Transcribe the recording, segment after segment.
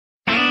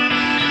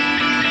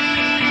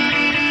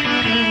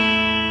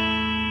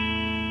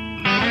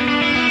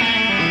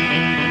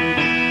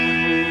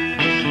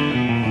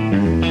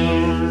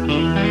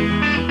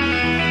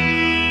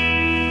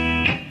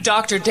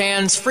Dr.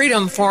 Dan's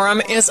Freedom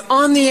Forum is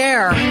on the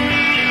air.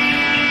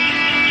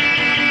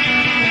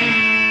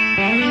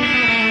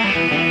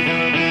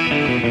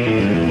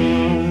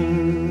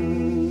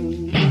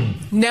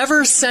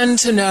 Never send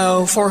to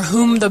know for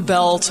whom the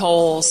bell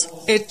tolls.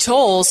 It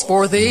tolls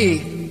for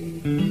thee.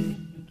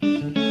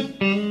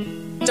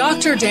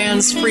 Dr.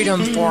 Dan's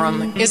Freedom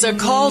Forum is a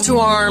call to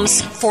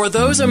arms for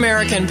those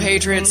American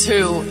patriots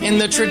who, in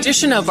the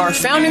tradition of our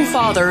founding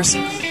fathers,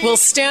 will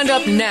stand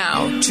up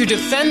now to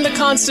defend the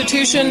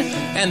Constitution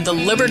and the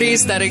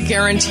liberties that it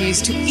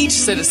guarantees to each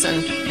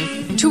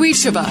citizen, to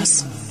each of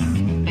us.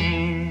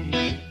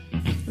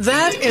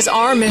 That is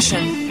our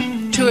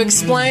mission, to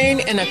explain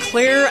in a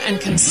clear and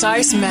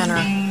concise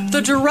manner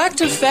the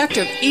direct effect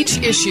of each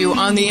issue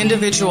on the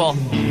individual,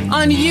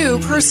 on you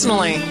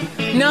personally,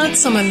 not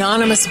some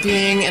anonymous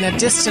being in a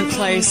distant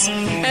place,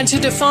 and to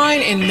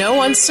define in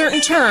no uncertain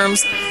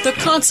terms the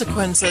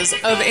consequences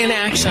of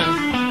inaction.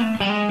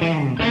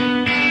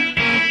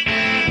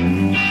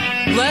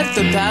 Let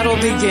the battle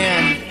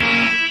begin.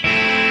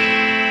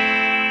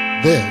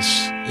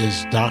 This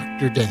is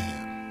Dr.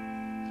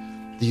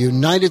 Dan. The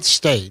United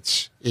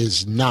States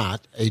is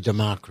not a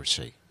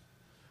democracy.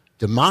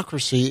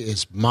 Democracy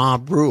is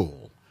mob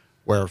rule,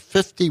 where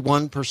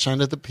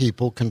 51% of the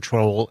people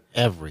control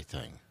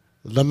everything.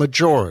 The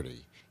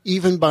majority,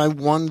 even by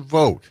one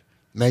vote,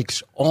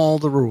 makes all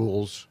the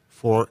rules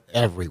for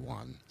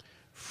everyone.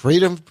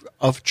 Freedom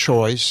of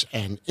choice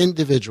and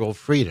individual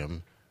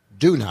freedom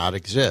do not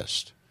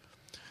exist.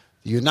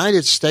 The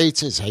United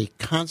States is a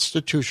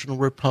constitutional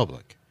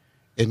republic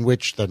in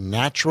which the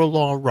natural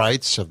law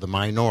rights of the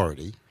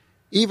minority,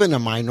 even a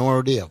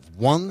minority of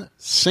one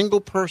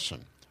single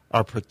person,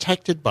 are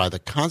protected by the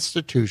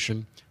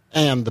Constitution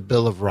and the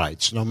Bill of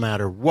Rights, no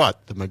matter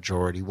what the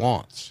majority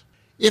wants.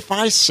 If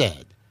I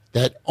said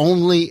that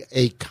only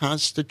a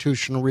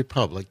constitutional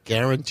republic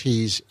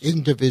guarantees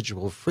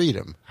individual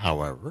freedom,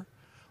 however,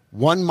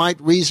 one might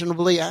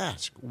reasonably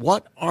ask,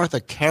 what are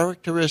the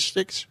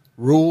characteristics,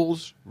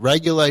 rules,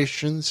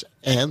 regulations,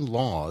 and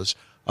laws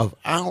of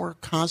our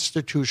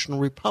constitutional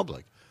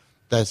republic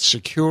that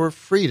secure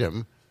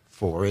freedom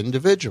for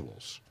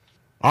individuals?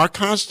 Our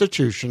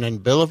Constitution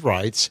and Bill of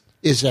Rights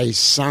is a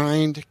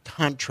signed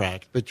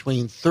contract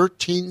between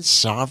 13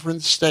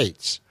 sovereign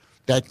states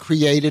that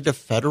created a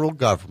federal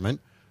government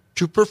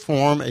to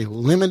perform a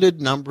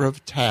limited number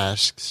of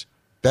tasks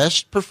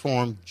best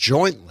performed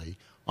jointly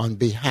on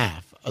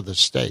behalf of the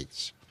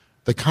states.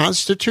 The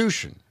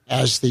Constitution,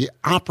 as the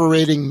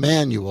operating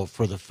manual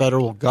for the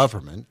federal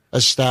government,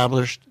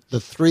 established the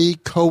three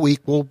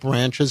co-equal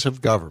branches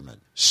of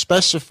government,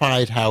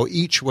 specified how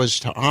each was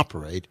to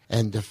operate,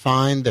 and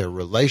defined their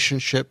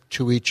relationship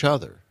to each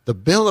other. The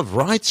Bill of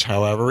Rights,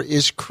 however,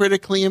 is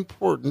critically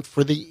important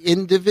for the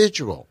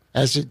individual,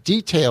 as it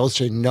details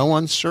in no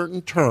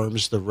uncertain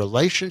terms the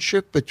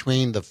relationship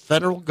between the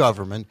federal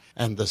government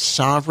and the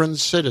sovereign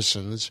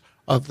citizens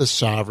of the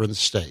sovereign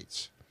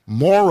states.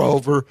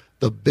 Moreover,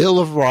 the Bill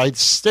of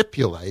Rights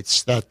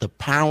stipulates that the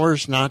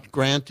powers not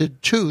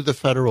granted to the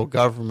federal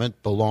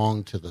government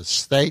belong to the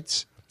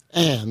states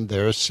and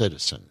their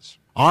citizens.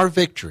 Our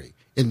victory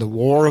in the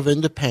War of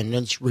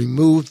Independence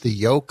removed the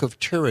yoke of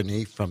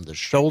tyranny from the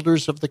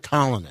shoulders of the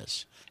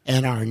colonists,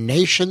 and our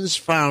nation's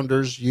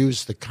founders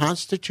used the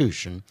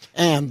Constitution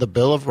and the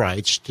Bill of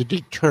Rights to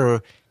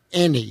deter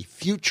any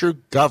future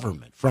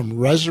government from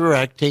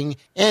resurrecting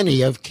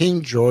any of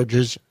King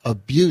George's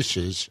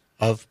abuses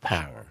of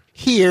power.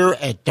 Here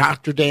at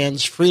Dr.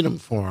 Dan's Freedom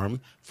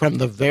Forum, from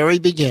the very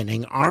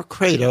beginning, our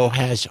credo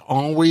has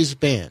always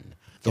been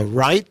the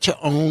right to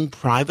own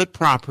private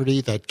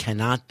property that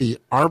cannot be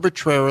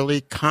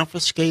arbitrarily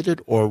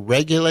confiscated or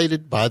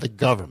regulated by the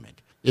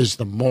government is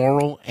the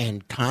moral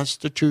and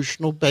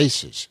constitutional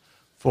basis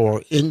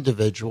for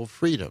individual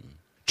freedom.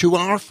 To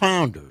our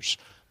founders,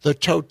 the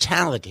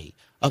totality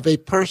of a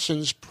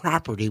person's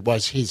property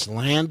was his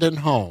land and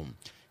home,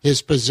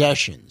 his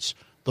possessions,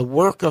 the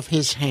work of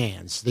his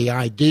hands, the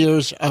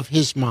ideas of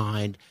his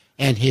mind,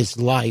 and his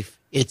life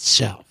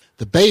itself.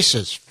 The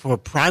basis for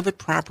private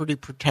property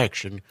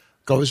protection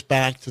goes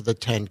back to the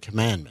Ten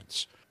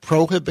Commandments,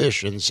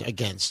 prohibitions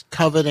against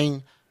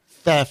coveting,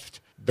 theft,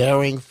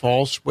 bearing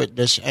false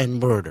witness, and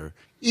murder,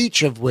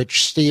 each of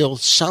which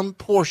steals some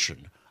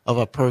portion of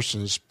a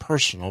person's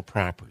personal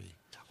property.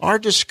 Our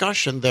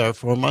discussion,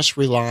 therefore, must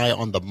rely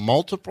on the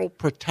multiple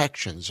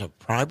protections of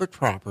private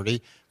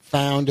property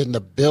found in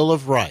the Bill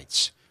of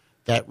Rights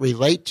that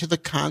relate to the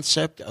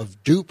concept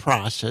of due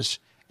process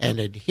and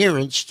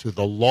adherence to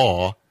the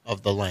law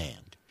of the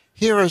land.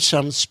 Here are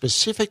some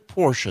specific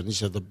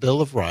portions of the Bill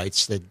of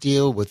Rights that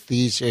deal with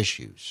these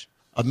issues.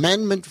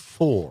 Amendment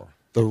 4,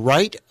 the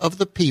right of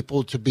the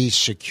people to be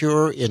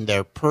secure in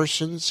their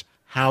persons,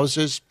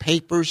 houses,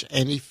 papers,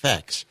 and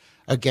effects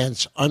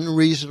against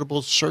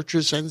unreasonable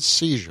searches and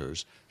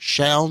seizures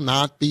shall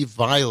not be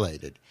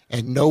violated,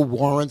 and no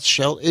warrants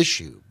shall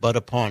issue, but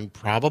upon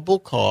probable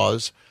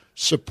cause,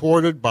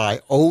 supported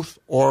by oath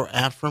or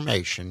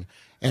affirmation,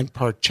 and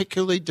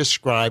particularly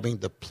describing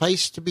the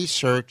place to be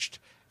searched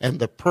and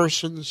the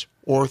persons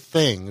or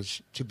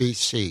things to be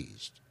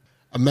seized.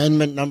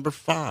 Amendment number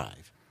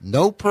 5.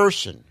 No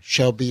person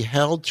shall be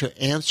held to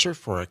answer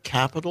for a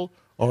capital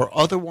or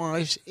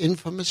otherwise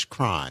infamous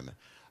crime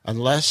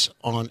unless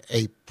on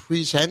a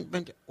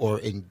presentment or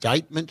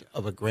indictment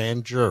of a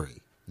grand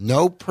jury.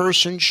 No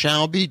person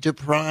shall be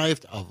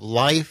deprived of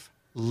life,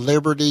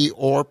 liberty,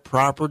 or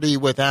property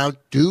without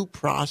due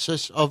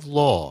process of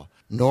law,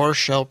 nor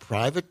shall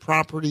private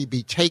property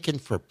be taken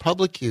for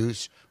public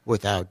use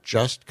without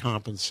just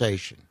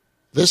compensation.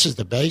 This is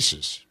the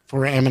basis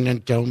for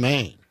eminent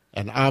domain,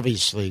 and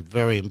obviously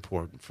very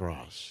important for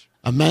us.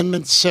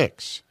 Amendment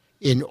 6.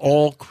 In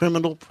all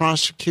criminal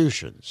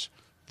prosecutions,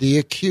 the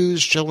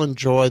accused shall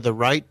enjoy the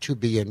right to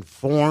be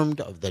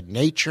informed of the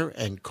nature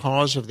and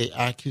cause of the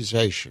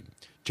accusation,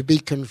 to be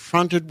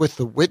confronted with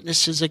the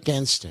witnesses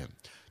against him,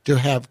 to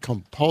have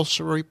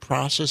compulsory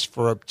process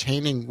for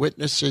obtaining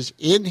witnesses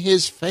in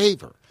his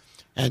favor,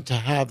 and to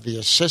have the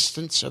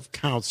assistance of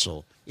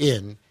counsel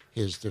in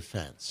his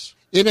defense.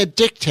 In a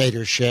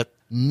dictatorship,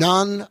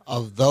 none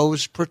of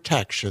those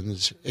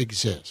protections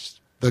exist.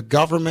 The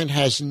government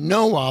has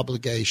no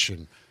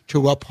obligation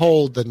to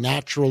uphold the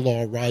natural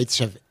law rights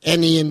of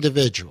any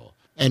individual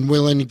and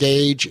will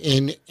engage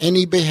in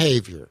any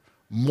behavior,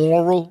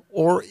 moral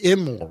or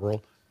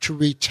immoral, to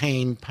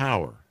retain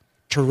power.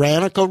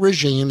 Tyrannical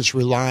regimes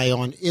rely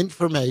on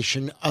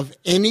information of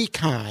any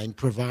kind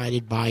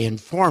provided by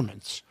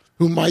informants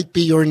who might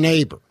be your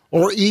neighbor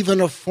or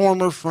even a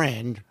former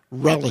friend,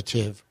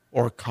 relative,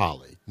 or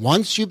colleague.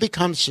 Once you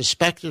become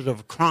suspected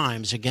of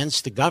crimes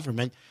against the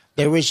government,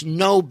 there is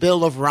no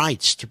Bill of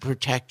Rights to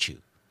protect you.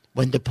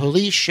 When the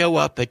police show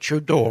up at your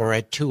door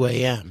at 2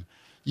 a.m.,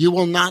 you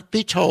will not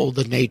be told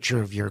the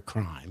nature of your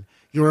crime.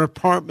 Your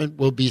apartment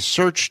will be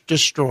searched,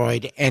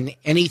 destroyed, and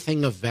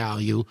anything of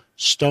value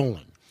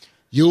stolen.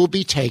 You will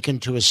be taken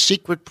to a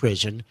secret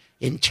prison,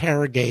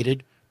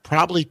 interrogated,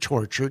 probably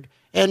tortured,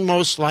 and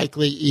most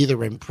likely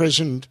either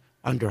imprisoned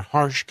under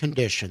harsh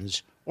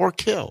conditions or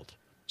killed.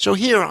 So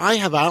here I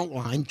have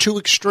outlined two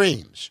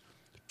extremes: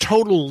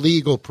 total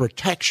legal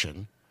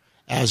protection,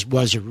 as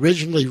was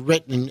originally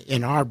written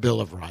in our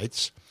Bill of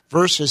Rights,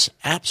 versus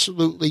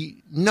absolutely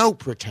no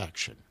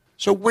protection.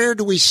 So where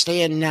do we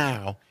stand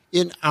now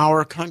in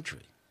our country?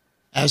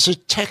 As a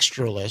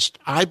textualist,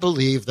 I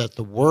believe that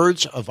the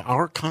words of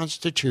our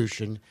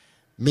Constitution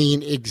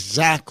mean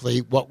exactly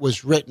what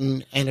was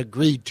written and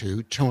agreed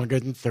to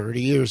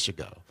 230 years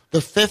ago.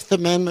 The Fifth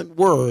Amendment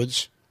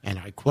words, and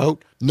I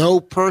quote, "No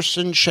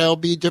person shall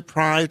be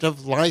deprived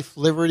of life,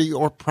 liberty,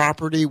 or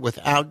property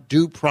without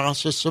due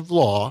process of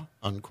law,"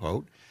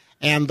 unquote,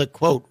 and the,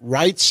 quote,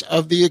 "rights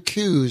of the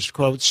accused,"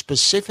 quote,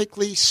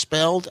 specifically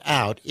spelled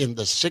out in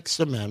the Sixth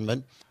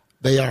Amendment,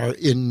 they are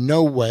in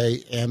no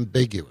way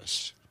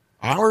ambiguous.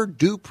 Our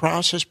due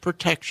process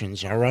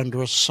protections are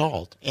under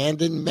assault,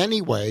 and in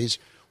many ways,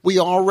 we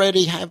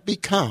already have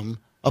become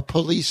a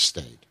police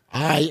state.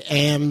 I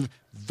am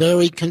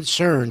very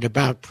concerned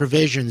about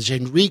provisions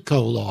in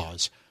RICO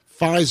laws,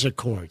 FISA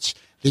courts,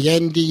 the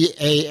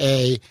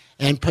NDAA,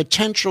 and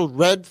potential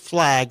red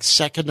flag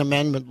Second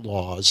Amendment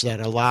laws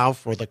that allow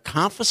for the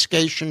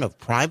confiscation of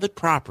private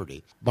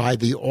property by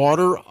the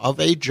order of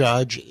a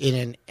judge in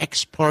an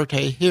ex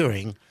parte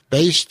hearing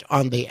based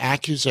on the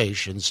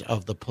accusations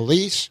of the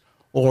police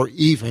or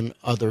even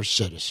other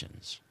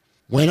citizens.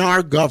 When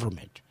our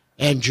government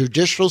and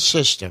judicial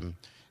system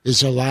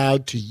is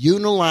allowed to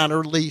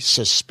unilaterally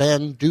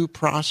suspend due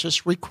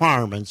process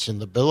requirements in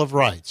the Bill of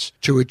Rights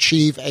to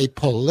achieve a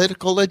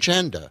political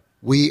agenda,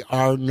 we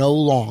are no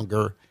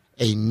longer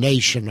a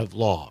nation of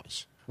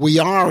laws. We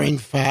are, in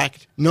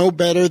fact, no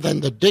better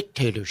than the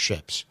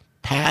dictatorships,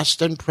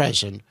 past and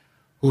present,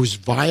 whose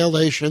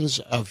violations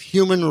of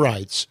human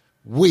rights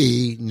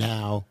we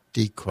now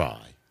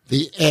decry.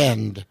 The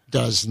end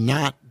does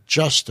not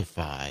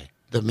justify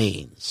the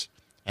means.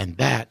 And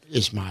that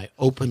is my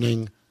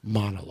opening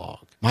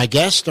monologue. My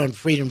guest on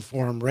Freedom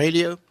Forum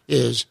Radio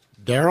is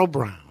Darrell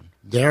Brown.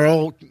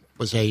 Darrell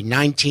was a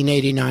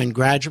 1989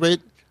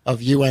 graduate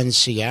of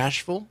UNC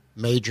Asheville,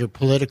 major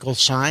political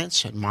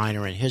science and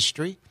minor in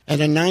history,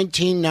 and a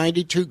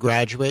 1992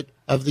 graduate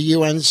of the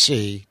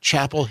UNC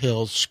Chapel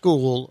Hill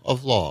School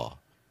of Law.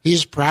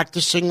 He's a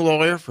practicing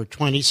lawyer for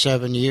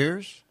 27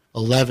 years,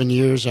 11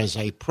 years as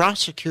a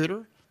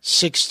prosecutor,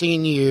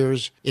 16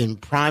 years in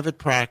private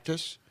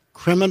practice,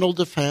 criminal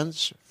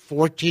defense,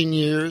 14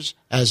 years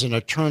as an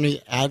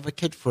attorney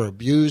advocate for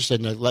abused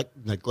and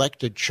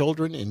neglected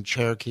children in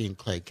Cherokee and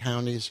Clay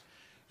counties,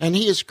 and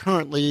he is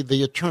currently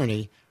the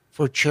attorney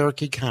for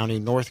Cherokee County,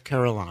 North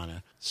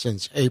Carolina,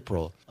 since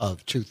April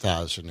of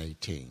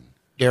 2018.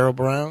 Darrell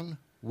Brown,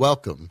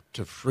 welcome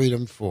to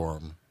Freedom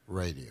Forum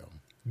Radio.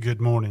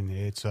 Good morning.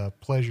 It's a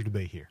pleasure to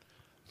be here.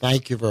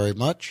 Thank you very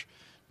much.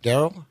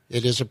 Darrell,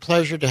 it is a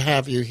pleasure to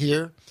have you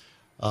here.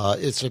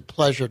 It's a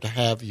pleasure to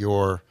have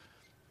your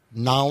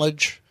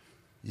knowledge,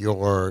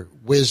 your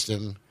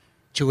wisdom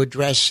to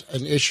address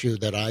an issue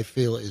that I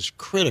feel is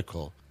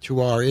critical to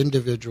our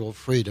individual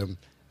freedom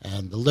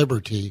and the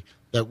liberty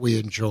that we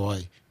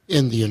enjoy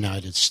in the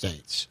United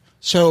States.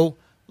 So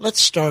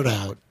let's start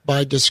out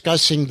by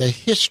discussing the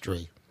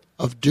history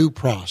of due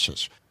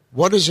process.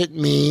 What does it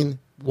mean?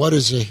 What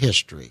is a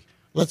history?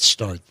 Let's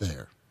start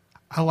there.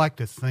 I like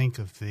to think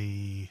of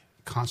the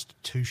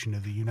Constitution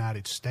of the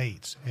United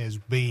States as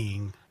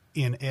being,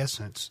 in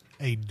essence,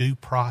 a due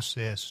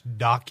process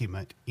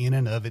document in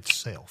and of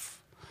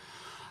itself.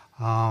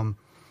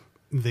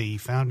 The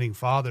Founding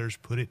Fathers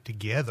put it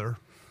together,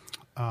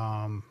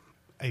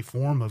 a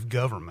form of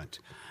government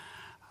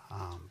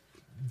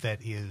that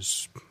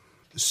is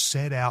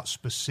set out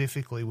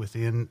specifically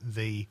within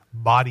the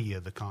body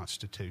of the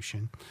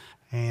Constitution,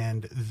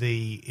 and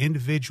the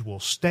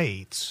individual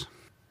states,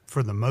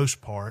 for the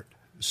most part,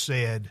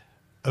 said,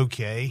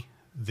 okay,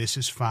 this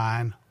is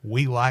fine,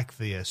 we like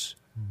this,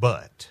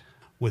 but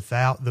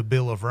without the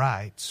Bill of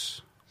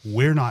Rights,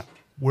 we're not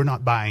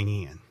buying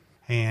in.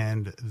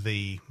 And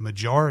the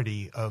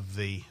majority of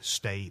the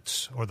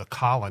states, or the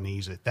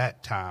colonies at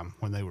that time,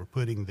 when they were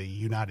putting the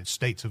United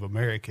States of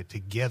America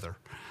together,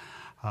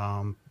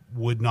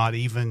 would not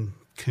even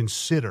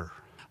consider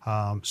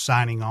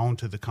signing on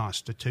to the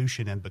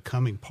Constitution and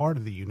becoming part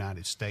of the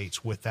United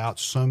States without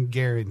some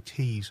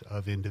guarantees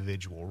of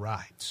individual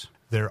rights.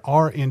 There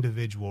are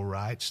individual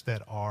rights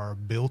that are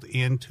built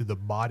into the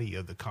body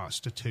of the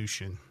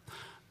Constitution,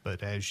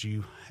 but as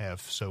you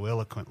have so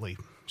eloquently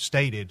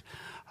stated,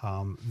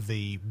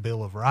 the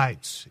Bill of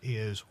Rights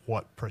is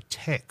what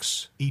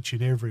protects each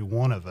and every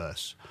one of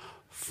us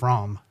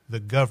from the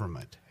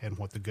government and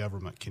what the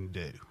government can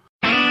do.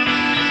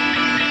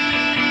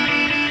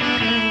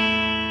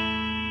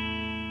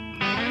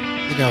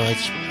 You know,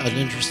 it's an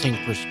interesting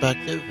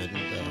perspective,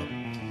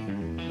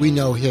 and we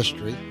know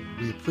history.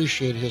 We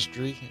appreciate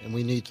history, and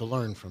we need to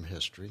learn from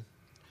history.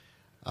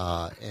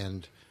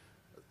 And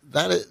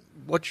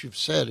what you've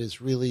said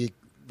is really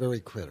very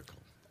critical.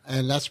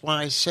 And that's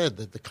why I said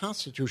that the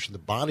Constitution, the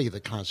body of the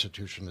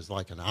Constitution, is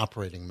like an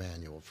operating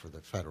manual for the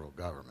federal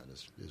government,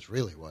 is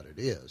really what it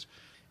is.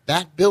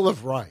 That Bill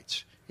of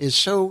Rights is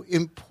so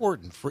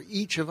important for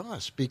each of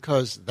us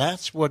because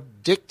that's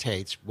what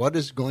dictates what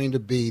is going to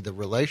be the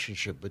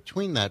relationship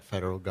between that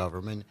federal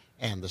government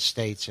and the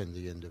states and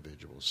the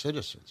individual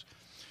citizens.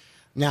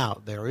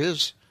 Now, there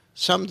is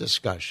some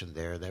discussion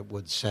there that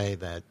would say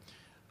that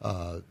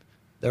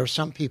there are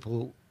some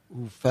people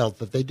who felt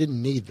that they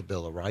didn't need the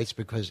Bill of Rights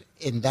because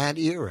in that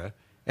era,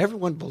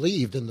 everyone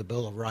believed in the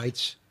Bill of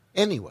Rights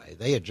anyway.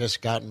 They had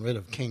just gotten rid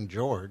of King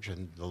George,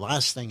 and the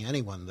last thing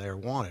anyone there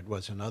wanted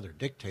was another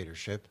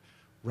dictatorship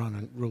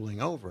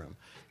ruling over him.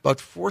 But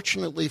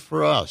fortunately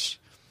for us,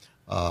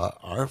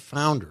 our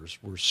founders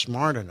were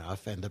smart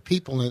enough, and the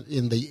people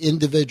in the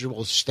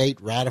individual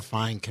state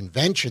ratifying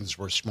conventions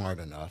were smart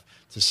enough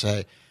to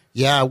say,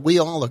 yeah, we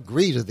all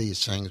agree to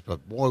these things,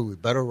 but boy, we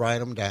better write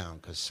them down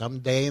because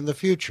someday in the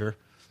future,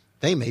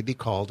 they may be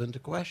called into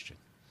question.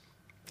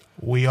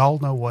 We all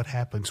know what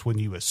happens when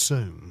you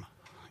assume.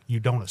 You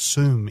don't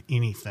assume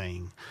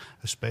anything,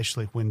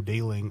 especially when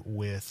dealing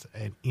with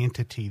an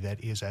entity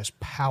that is as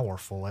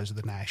powerful as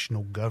the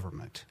national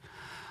government.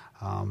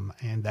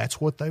 And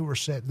that's what they were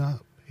setting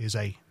up, is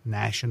a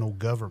national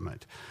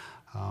government.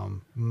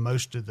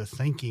 Most of the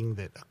thinking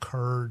that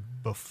occurred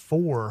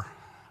before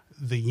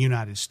the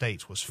United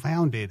States was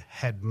founded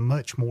had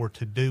much more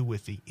to do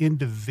with the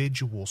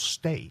individual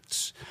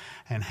states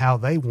and how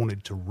they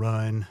wanted to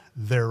run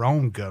their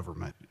own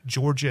government.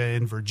 Georgia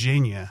and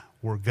Virginia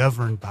were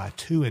governed by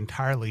two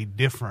entirely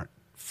different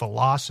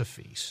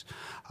philosophies,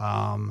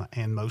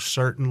 and most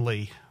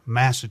certainly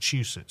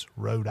Massachusetts,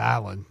 Rhode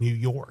Island, New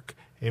York.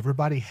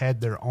 Everybody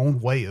had their own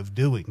way of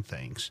doing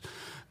things.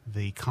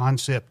 The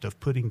concept of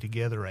putting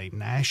together a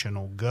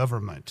national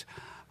government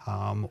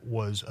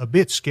was a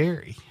bit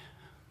scary,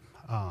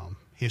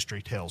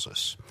 history tells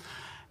us.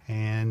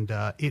 And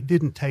it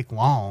didn't take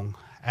long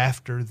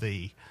after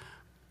the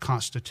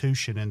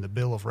Constitution and the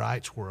Bill of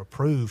Rights were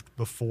approved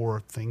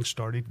before things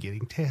started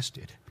getting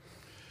tested.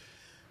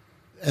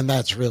 And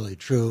that's really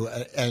true.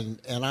 And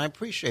I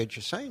appreciate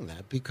you saying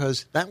that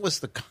because that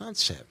was the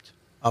concept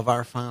of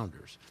our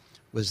founders,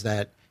 was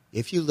that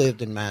if you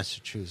lived in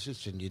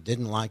Massachusetts and you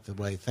didn't like the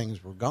way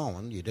things were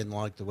going, you didn't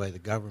like the way the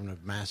government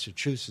of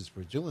Massachusetts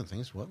were doing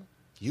things, well,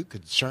 you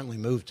could certainly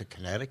move to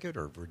Connecticut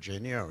or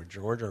Virginia or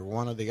Georgia or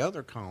one of the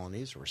other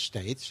colonies or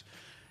states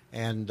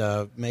and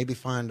maybe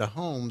find a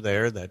home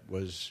there that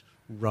was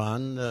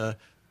run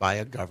by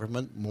a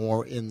government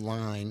more in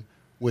line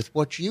with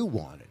what you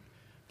wanted.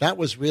 That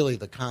was really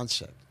the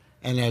concept.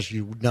 And as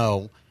you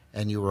know,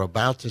 and you were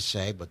about to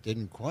say but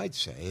didn't quite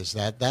say, is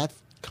that that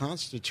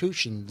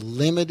Constitution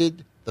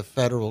limited the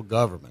federal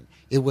government.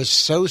 It was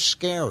so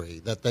scary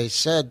that they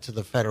said to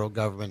the federal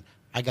government,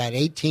 I got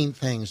 18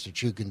 things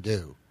that you can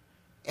do.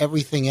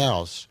 Everything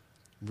else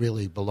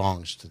really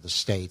belongs to the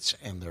states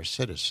and their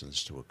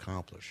citizens to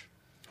accomplish.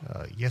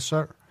 Yes,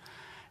 sir.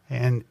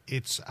 And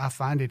I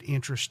find it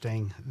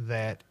interesting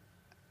that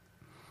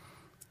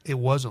it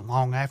wasn't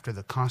long after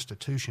the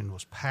Constitution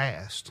was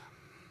passed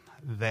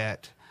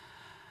that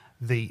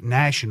the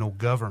national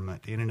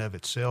government, in and of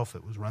itself,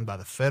 it was run by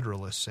the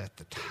Federalists at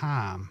the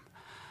time.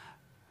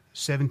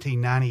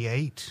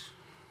 1798,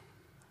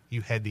 you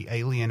had the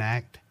Alien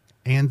Act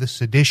and the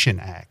Sedition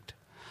Act,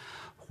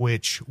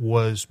 which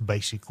was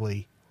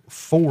basically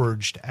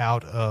forged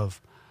out of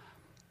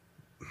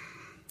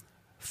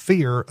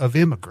fear of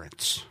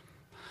immigrants.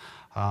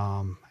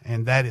 And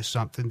that is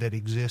something that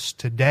exists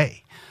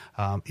today.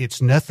 It's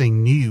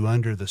nothing new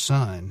under the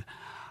sun.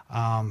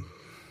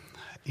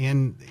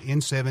 In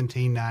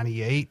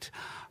 1798,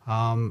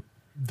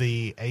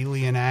 the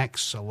Alien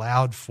Acts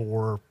allowed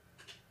for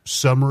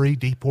summary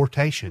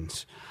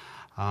deportations.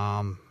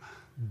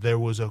 There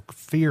was a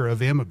fear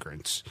of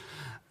immigrants.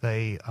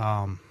 They,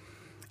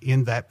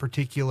 in that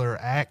particular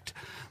act,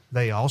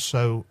 they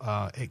also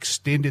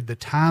extended the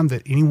time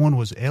that anyone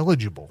was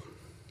eligible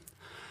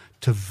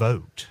to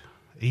vote.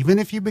 Even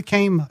if you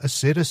became a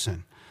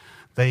citizen,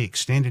 they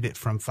extended it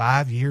from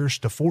 5 years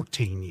to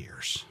 14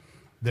 years.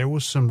 There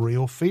was some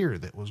real fear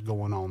that was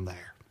going on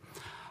there.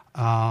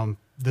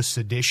 The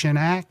Sedition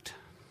Act,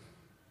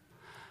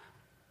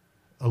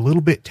 a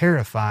little bit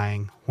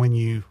terrifying when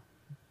you,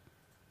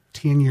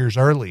 10 years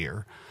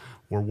earlier,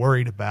 were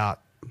worried about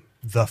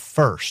the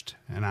first,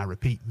 and I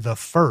repeat, the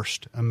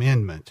First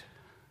Amendment.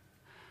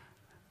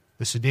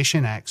 The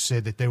Sedition Act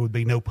said that there would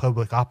be no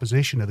public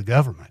opposition to the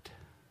government.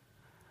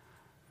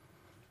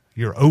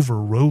 You're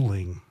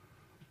overruling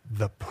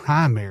the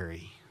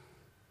primary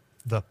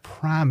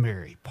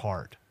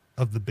part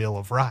of the Bill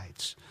of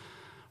Rights,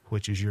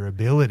 which is your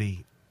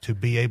ability to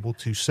be able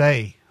to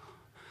say,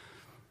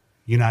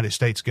 United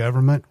States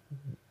government,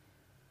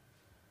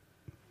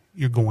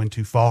 you're going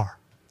too far.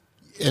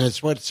 And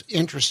it's what's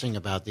interesting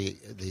about the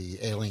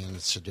Alien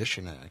and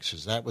Sedition Acts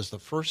is that was the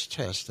first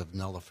test of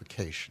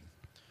nullification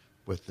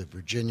with the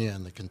Virginia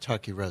and the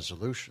Kentucky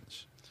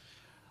resolutions.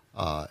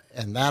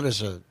 And that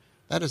is a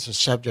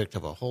subject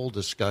of a whole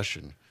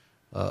discussion.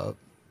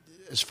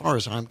 As far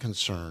as I'm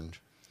concerned,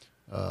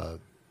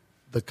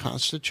 the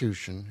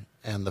Constitution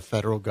and the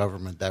federal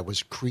government that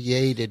was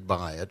created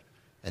by it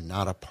and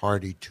not a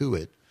party to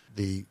it,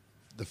 the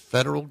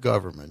federal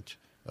government,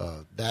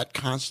 that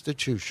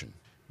Constitution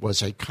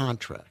was a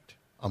contract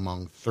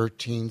among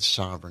 13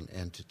 sovereign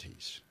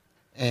entities.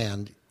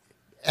 And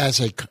as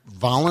a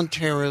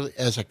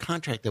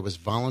contract that was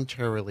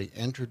voluntarily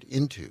entered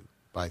into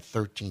by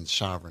 13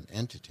 sovereign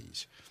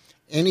entities,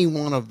 any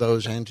one of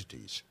those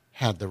entities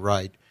had the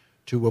right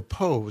to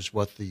oppose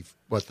what the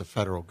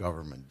federal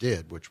government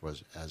did, which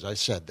was, as I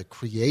said, the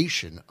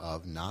creation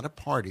of not a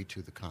party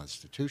to the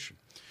Constitution.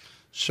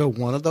 So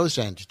one of those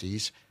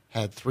entities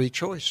had three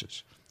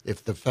choices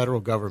if the federal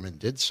government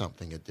did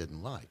something it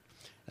didn't like,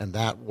 and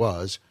that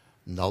was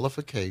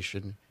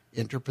nullification,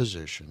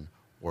 interposition,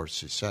 or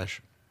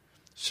secession.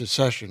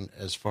 Secession,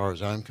 as far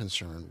as I'm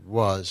concerned,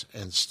 was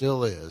and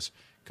still is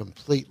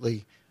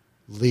completely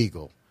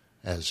legal,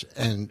 as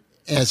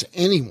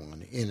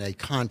anyone in a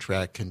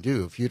contract can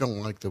do. If you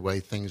don't like the way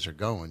things are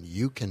going,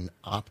 you can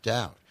opt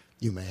out.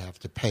 You may have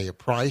to pay a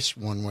price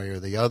one way or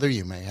the other.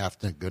 You may have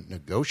to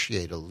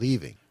negotiate a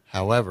leaving.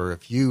 However,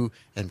 if you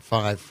and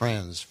 5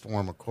 friends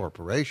form a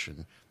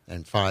corporation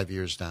and 5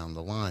 years down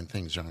the line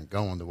things aren't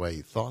going the way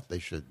you thought they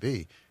should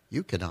be,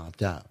 you can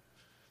opt out.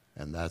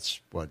 And that's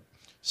what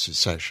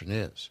secession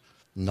is.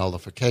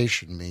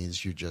 Nullification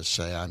means you just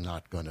say, I am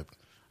not going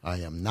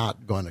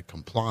to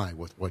comply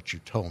with what you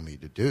told me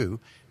to do.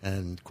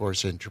 And, of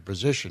course,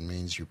 interposition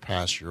means you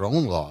pass your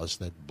own laws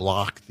that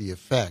block the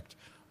effect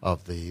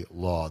of the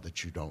law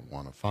that you don't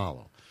want to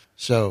follow.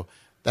 So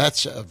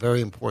that's a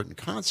very important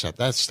concept.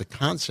 That's the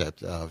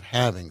concept of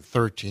having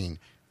 13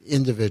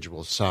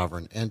 individual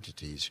sovereign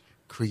entities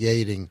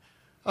creating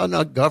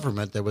a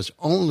government that was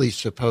only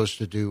supposed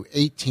to do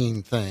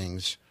 18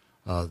 things,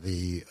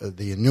 the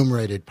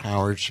enumerated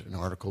powers in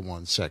Article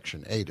 1,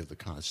 Section 8 of the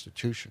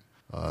Constitution.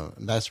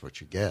 And that's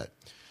what you get.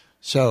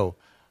 So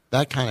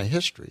that kind of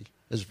history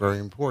is very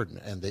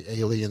important. And the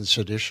Alien,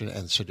 Sedition,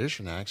 and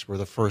Sedition Acts were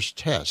the first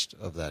test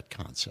of that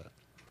concept.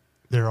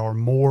 There are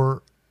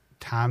more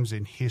times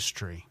in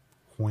history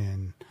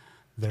when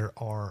there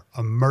are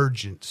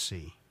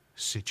emergency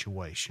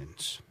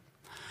situations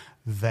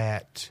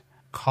that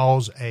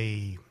cause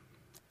a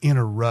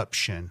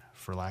interruption,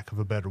 for lack of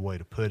a better way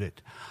to put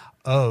it,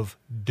 of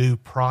due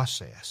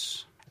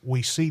process.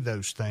 We see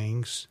those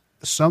things.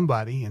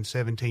 Somebody in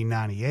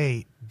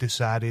 1798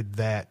 decided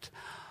that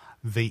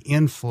the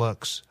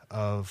influx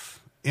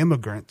of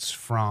immigrants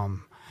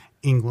from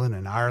England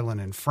and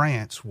Ireland and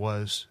France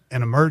was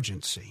an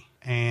emergency,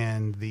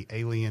 and the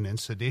Alien and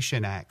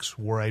Sedition Acts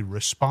were a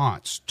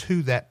response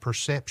to that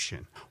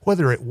perception.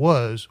 Whether it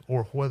was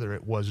or whether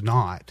it was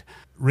not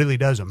really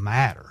doesn't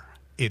matter.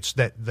 It's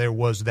that there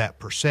was that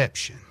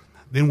perception.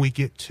 Then we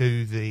get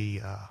to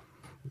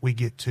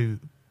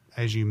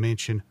as you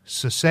mentioned,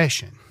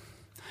 secession.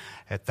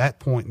 At that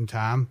point in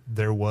time,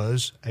 there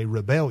was a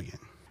rebellion.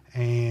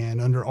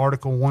 And under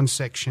Article 1,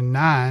 Section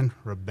 9,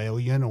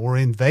 rebellion or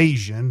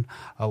invasion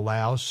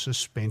allows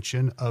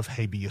suspension of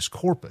habeas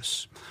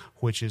corpus,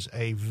 which is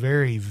a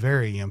very,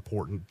 very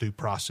important due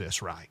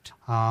process right.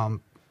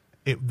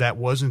 That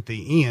wasn't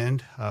the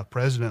end.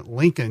 President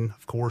Lincoln,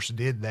 of course,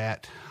 did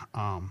that.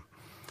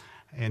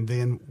 And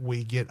then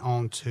we get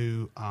on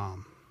to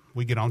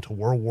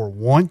World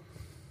War I.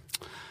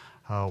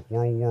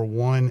 World War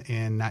I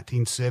in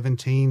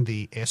 1917,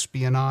 the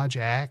Espionage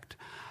Act,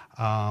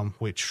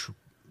 which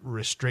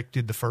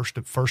restricted the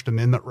First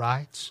Amendment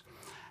rights,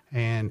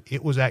 and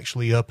it was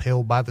actually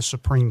upheld by the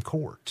Supreme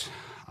Court.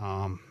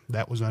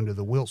 That was under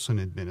the Wilson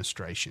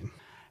administration.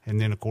 And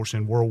then, of course,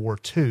 in World War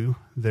II,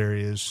 there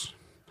is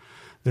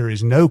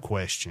no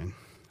question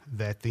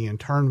that the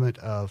internment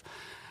of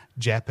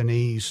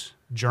Japanese,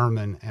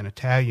 German, and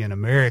Italian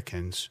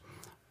Americans,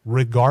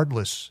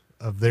 regardless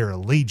of their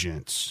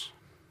allegiance,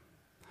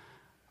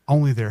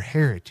 only their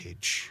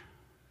heritage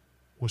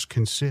was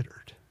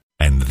considered.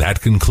 And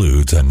that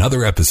concludes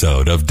another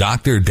episode of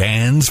Dr.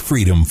 Dan's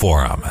Freedom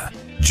Forum.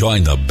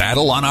 Join the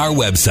battle on our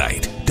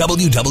website,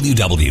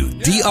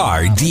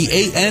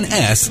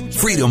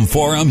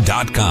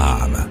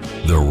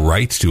 www.drdansfreedomforum.com. The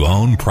right to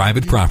own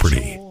private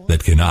property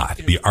that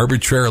cannot be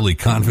arbitrarily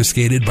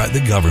confiscated by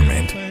the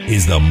government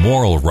is the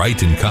moral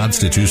right and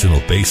constitutional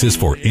basis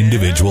for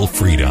individual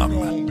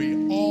freedom. Be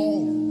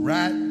all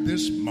right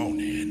this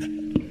morning.